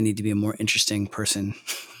that I need to be a more interesting person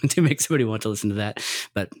to make somebody want to listen to that.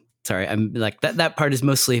 But sorry, I'm like that part is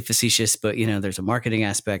mostly facetious, but there's a marketing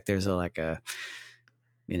aspect. There's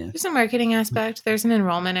There's a marketing aspect. There's an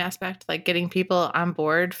enrollment aspect, like getting people on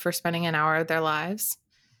board for spending an hour of their lives.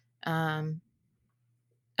 And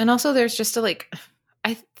also there's just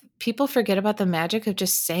people forget about the magic of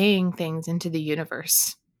just saying things into the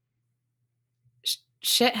universe.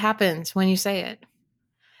 Shit happens when you say it.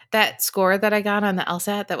 That score that I got on the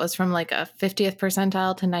LSAT that was from like a 50th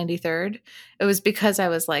percentile to 93rd, it was because I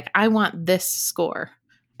was like, I want this score.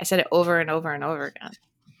 I said it over and over and over again.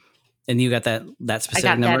 And you got that specific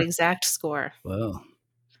number? I got that exact score. Whoa.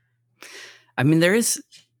 I mean,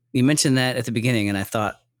 you mentioned that at the beginning, and I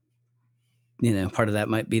thought, part of that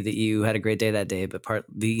might be that you had a great day that day, but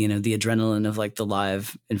the adrenaline of like the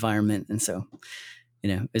live environment. And so,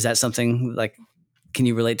 is that something like, can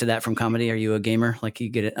you relate to that from comedy? Are you a gamer? Like you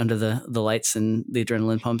get it under the lights and the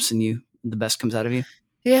adrenaline pumps and the best comes out of you?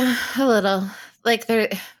 Yeah, a little. Like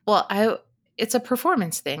it's a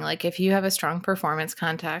performance thing. Like if you have a strong performance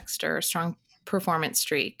context or a strong performance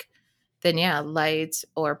streak, then yeah, lights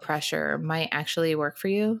or pressure might actually work for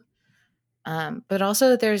you. But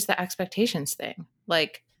also there's the expectations thing.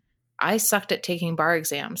 Like I sucked at taking bar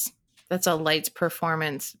exams. That's a lights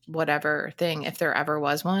performance, whatever thing, if there ever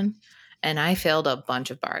was one. And I failed a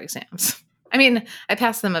bunch of bar exams. I mean, I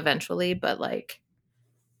passed them eventually, but like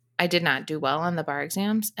I did not do well on the bar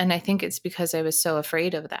exams. And I think it's because I was so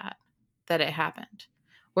afraid of that it happened.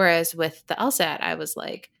 Whereas with the LSAT, I was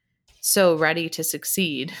like so ready to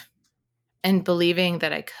succeed and believing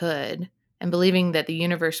that I could and believing that the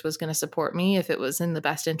universe was going to support me if it was in the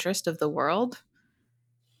best interest of the world.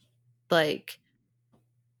 Like,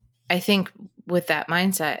 I think with that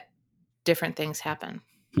mindset, different things happen.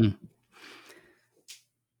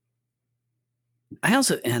 I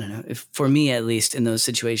don't know, if for me, at least in those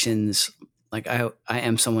situations, like I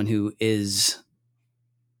am someone who is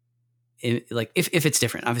like, if it's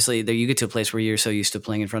different, obviously there you get to a place where you're so used to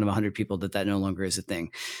playing in front of 100 people that no longer is a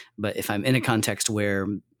thing. But if I'm in a context where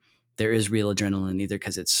there is real adrenaline, either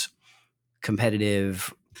because it's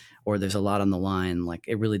competitive or there's a lot on the line, like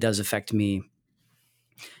it really does affect me.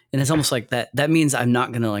 And it's almost like that means I'm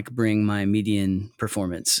not going to like bring my median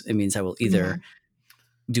performance. It means I will either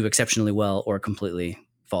do exceptionally well or completely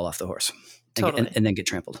fall off the horse and then get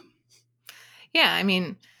trampled. Yeah. I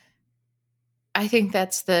mean, I think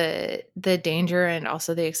that's the danger and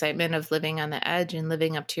also the excitement of living on the edge and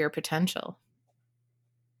living up to your potential.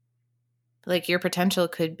 Like your potential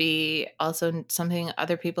could be also something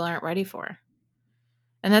other people aren't ready for.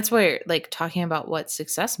 And that's where like talking about what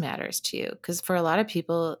success matters to you. Because for a lot of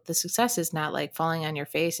people, the success is not like falling on your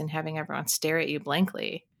face and having everyone stare at you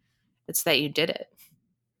blankly. It's that you did it.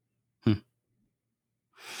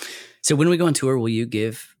 So when we go on tour, will you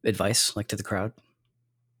give advice like to the crowd?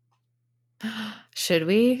 Should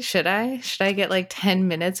we? Should I get like 10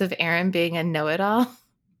 minutes of Aaron being a know-it-all?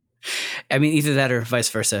 I mean, either that or vice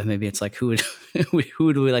versa. Maybe it's like, who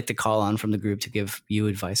would we like to call on from the group to give you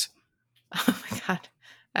advice? Oh my God.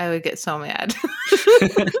 I would get so mad.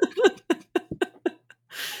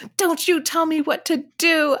 Don't you tell me what to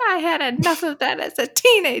do. I had enough of that as a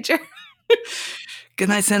teenager. Good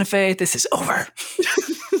night, Santa Fe. This is over.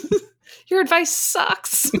 Your advice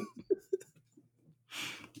sucks.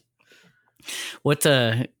 What,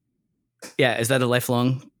 is that a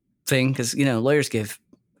lifelong thing? Because, lawyers give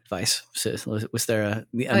advice. So was there a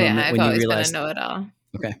moment I've when you always realized? been a know-it-all.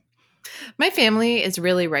 Okay. My family is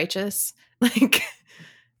really righteous. Like,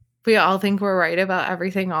 we all think we're right about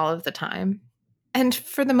everything all of the time. And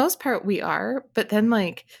for the most part, we are. But then,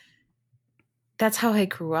 like, that's how I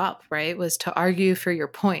grew up, right? Was to argue for your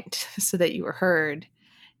point so that you were heard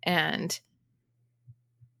and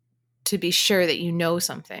to be sure that you know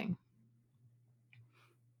something.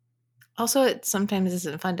 Also, it sometimes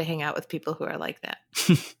isn't fun to hang out with people who are like that.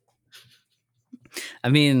 I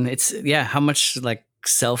mean, how much like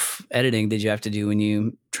self editing did you have to do when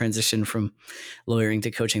you transitioned from lawyering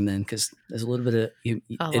to coaching then? Because there's a little bit of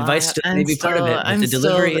A advice lot. still may be part of it, but the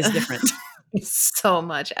delivery is different. So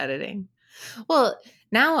much editing. Well,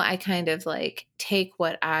 now I kind of like take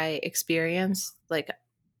what I experience. Like,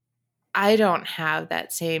 I don't have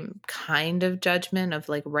that same kind of judgment of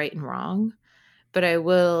like right and wrong, but I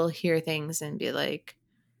will hear things and be like,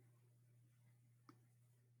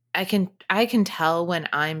 I can tell when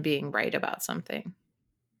I'm being right about something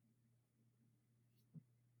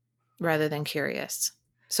rather than curious.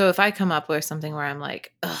 So if I come up with something where I'm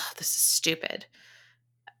like, "Ugh, this is stupid,"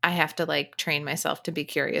 I have to like train myself to be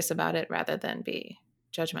curious about it rather than be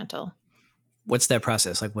judgmental. What's that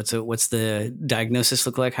process like? What's the diagnosis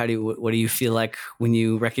look like? What do you feel like when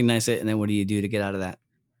you recognize it, and then what do you do to get out of that?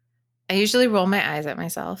 I usually roll my eyes at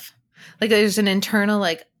myself. Like there's an internal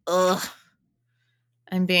like, "Ugh,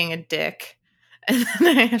 I'm being a dick." And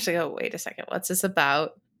then I have to go, "Wait a second, what's this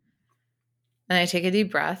about?" And I take a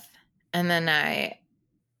deep breath, and then I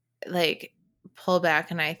like pull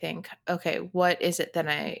back and I think, "Okay, what is it that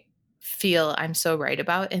I feel I'm so right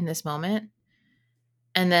about in this moment?"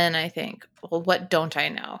 And then I think, "Well, what don't I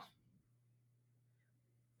know?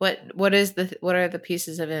 What are the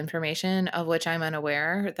pieces of information of which I'm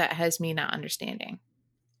unaware that has me not understanding?"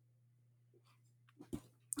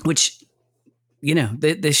 Which,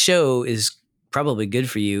 the show is probably good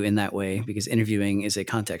for you in that way, because interviewing is a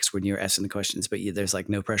context when you're asking the questions, but there's like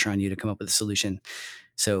no pressure on you to come up with a solution.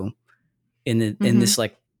 So in this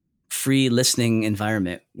like free listening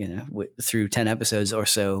environment, through 10 episodes or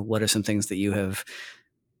so, what are some things that you have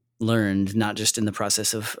learned, not just in the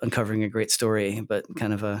process of uncovering a great story, but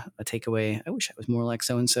kind of a takeaway? I wish I was more like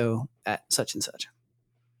so-and-so at such and such.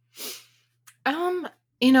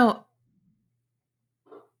 You know,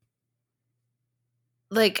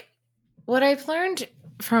 like what I've learned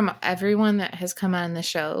from everyone that has come on the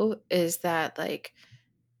show is that like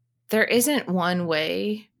there isn't one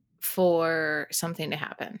way for something to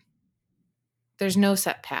happen. There's no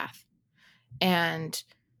set path. And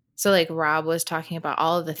so like Rob was talking about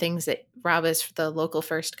all of the things that Rob is the local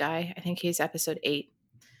first guy. I think he's episode 8.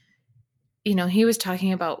 He was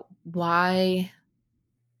talking about why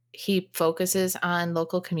he focuses on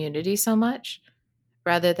local community so much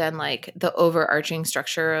rather than like the overarching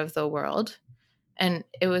structure of the world. And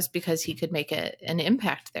it was because he could make an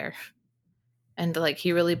impact there. And like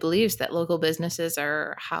he really believes that local businesses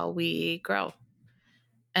are how we grow.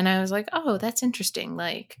 And I was like, "Oh, that's interesting.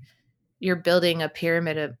 Like you're building a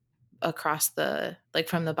pyramid across the like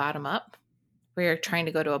from the bottom up where you're trying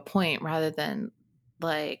to go to a point rather than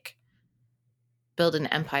like build an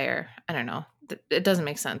empire." I don't know. It doesn't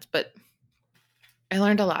make sense, but I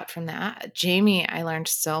learned a lot from that. Jamie, I learned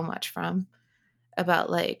so much from about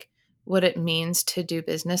like what it means to do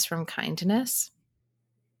business from kindness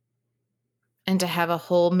and to have a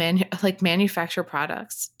whole manufacture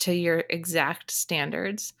products to your exact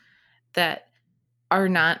standards that are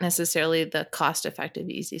not necessarily the cost-effective,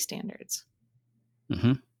 easy standards.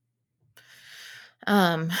 Mm-hmm.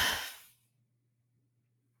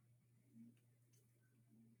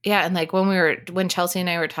 Yeah, and like when Chelsea and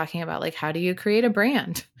I were talking about like how do you create a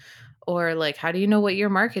brand, or like how do you know what your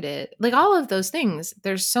market is, like all of those things.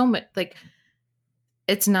 There's so much like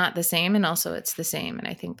it's not the same, and also it's the same, and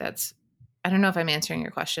I think that's. I don't know if I'm answering your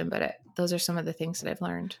question, but those are some of the things that I've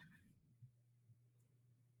learned.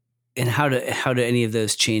 And how do any of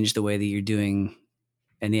those change the way that you're doing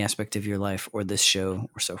any aspect of your life or this show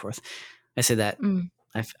or so forth? I say that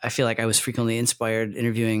I feel like I was frequently inspired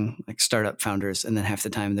interviewing like startup founders, and then half the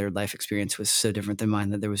time their life experience was so different than mine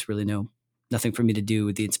that there was really nothing for me to do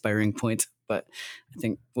with the inspiring point. But I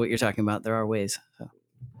think what you're talking about, there are ways. So.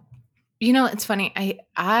 It's funny.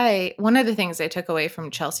 I one of the things I took away from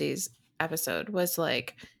Chelsea's episode was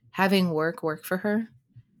like having work for her.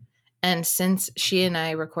 And since she and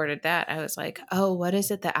I recorded that, I was like, "Oh, what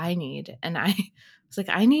is it that I need?" And I was like,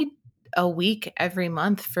 "I need a week every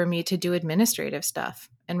month for me to do administrative stuff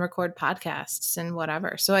and record podcasts and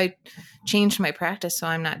whatever." So I changed my practice. So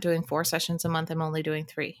I'm not doing 4 sessions a month. I'm only doing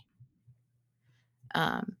 3.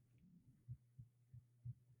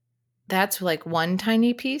 That's like one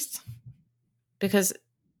tiny piece because,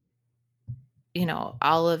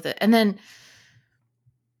 all of the, and then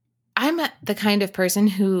I'm the kind of person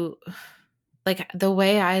who, like the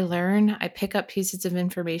way I learn, I pick up pieces of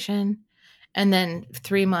information and then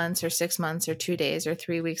 3 months or 6 months or 2 days or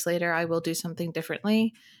 3 weeks later, I will do something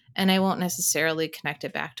differently. And I won't necessarily connect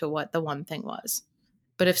it back to what the one thing was.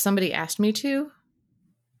 But if somebody asked me to,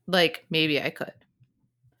 like maybe I could.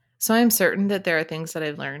 So I'm certain that there are things that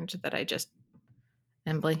I've learned that I just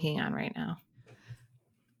am blanking on right now.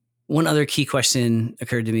 one other key question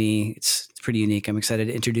occurred to me. It's pretty unique. I'm excited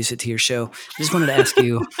to introduce it to your show. I just wanted to ask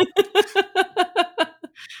you,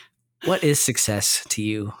 what is success to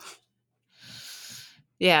you?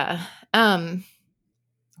 Yeah.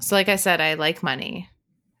 So like I said, I like money.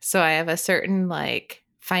 So I have a certain like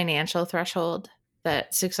financial threshold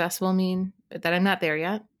that success will mean, but that I'm not there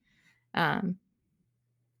yet.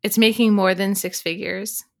 It's making more than 6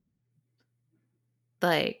 figures,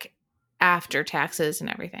 like after taxes and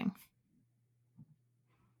everything.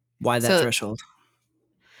 Why that threshold?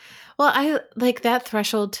 Well, I like that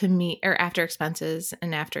threshold to meet, or after expenses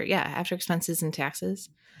and after expenses and taxes.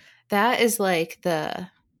 That is like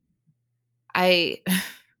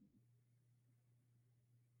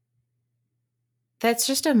that's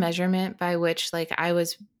just a measurement by which like I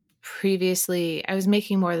was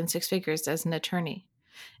making more than 6 figures as an attorney.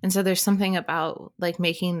 And so there's something about like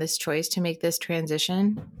making this choice to make this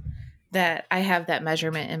transition that I have that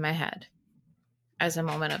measurement in my head as a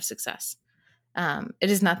moment of success.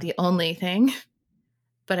 It is not the only thing,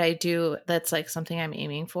 but that's like something I'm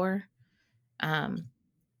aiming for.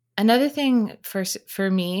 Another thing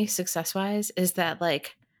for me, success-wise, is that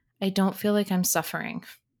like, I don't feel like I'm suffering.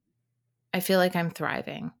 I feel like I'm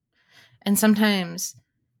thriving. And sometimes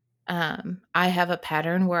I have a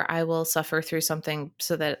pattern where I will suffer through something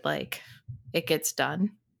so that like it gets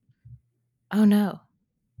done. Oh no.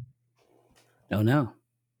 Oh no.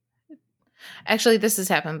 Actually, this has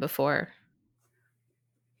happened before.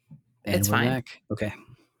 And it's we're fine. Back. Okay.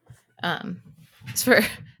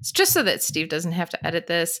 It's just so that Steve doesn't have to edit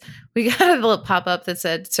this. We got a little pop-up that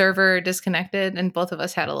said server disconnected, and both of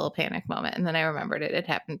us had a little panic moment. And then I remembered it had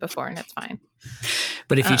happened before, and it's fine.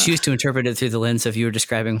 But if you choose to interpret it through the lens of you were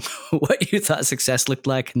describing what you thought success looked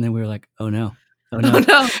like, and then we were like, oh no. Oh no. Oh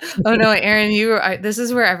no. Oh no, Aaron, this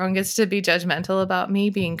is where everyone gets to be judgmental about me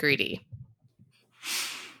being greedy.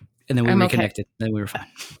 And then we reconnected. Okay. Then we were fine.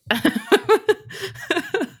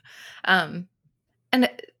 And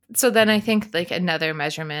so then I think like another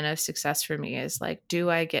measurement of success for me is like, do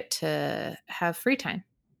I get to have free time?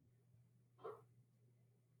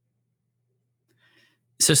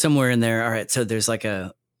 So somewhere in there, all right. So there's like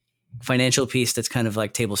a financial piece that's kind of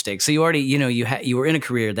like table stakes. So you already, you were in a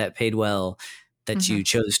career that paid well, that you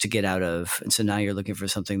chose to get out of, and so now you're looking for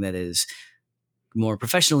something that is more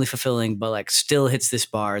professionally fulfilling, but like still hits this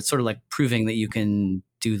bar. It's sort of like proving that you can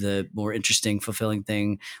do the more interesting, fulfilling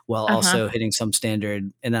thing while also hitting some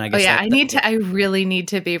standard. And then I guess, I really need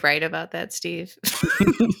to be right about that, Steve.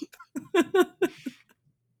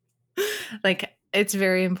 Like, it's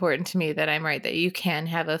very important to me that I'm right, that you can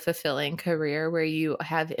have a fulfilling career where you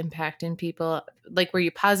have impact in people, like where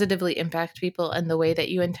you positively impact people in the way that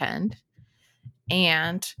you intend,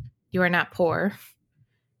 and you are not poor,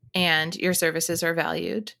 and your services are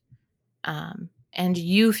valued, and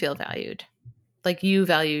you feel valued, like you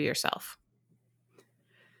value yourself.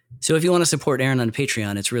 So if you want to support Erin on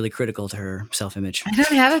Patreon, it's really critical to her self-image. I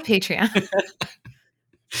don't have a Patreon.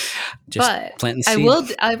 But planting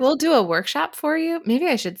seed. I will do a workshop for you. Maybe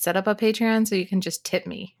I should set up a Patreon so you can just tip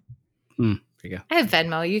me. There you go. I have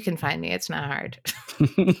Venmo. You can find me. It's not hard.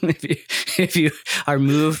 if you are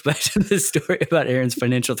moved by the story about Erin's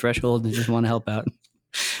financial threshold and just want to help out,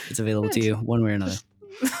 it's available to you one way or another.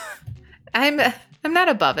 I'm not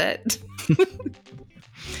above it.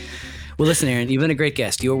 Well, listen, Erin, you've been a great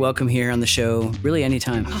guest. You're welcome here on the show, really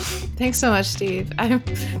anytime. Oh, thanks so much, Steve.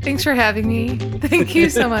 Thanks for having me. Thank you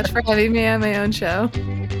so much for having me on my own show.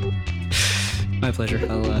 My pleasure.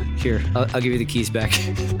 I'll give you the keys back.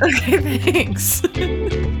 Okay, thanks.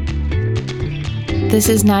 This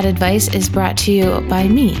Is Not Advice is brought to you by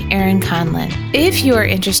me, Erin Conlin. If you are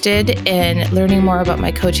interested in learning more about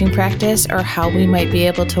my coaching practice or how we might be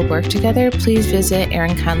able to work together, please visit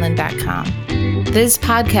erinconlin.com. This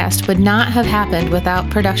podcast would not have happened without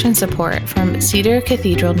production support from Cedar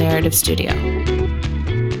Cathedral Narrative Studio.